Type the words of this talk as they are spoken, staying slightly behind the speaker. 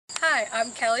Hi, I'm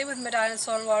Kelly with Medina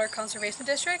Soil and Water Conservation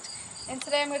District, and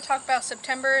today I'm going to talk about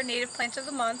September native plant of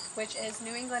the month, which is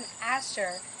New England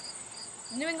Aster.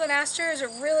 New England Aster is a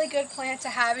really good plant to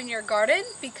have in your garden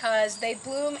because they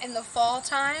bloom in the fall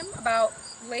time, about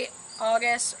late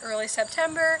August, early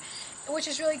September, which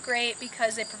is really great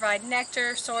because they provide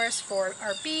nectar source for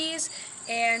our bees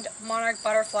and monarch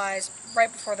butterflies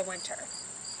right before the winter.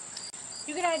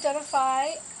 You can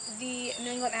identify the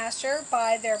New England Aster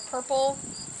by their purple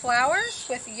flowers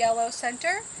with yellow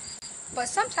center, but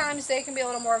sometimes they can be a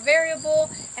little more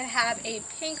variable and have a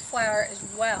pink flower as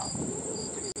well,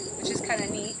 which is kind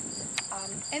of neat.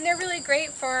 And they're really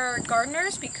great for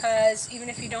gardeners because even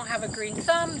if you don't have a green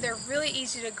thumb, they're really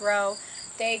easy to grow.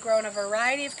 They grow in a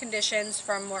variety of conditions,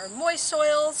 from more moist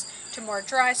soils to more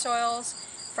dry soils,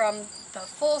 from the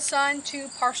full sun to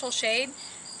partial shade.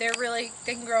 They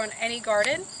can grow in any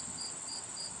garden.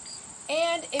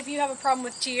 And if you have a problem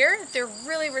with deer, they're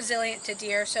really resilient to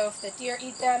deer, so if the deer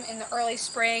eat them in the early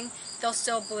spring, they'll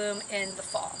still bloom in the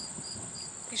fall.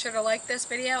 Be sure to like this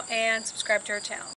video and subscribe to our channel.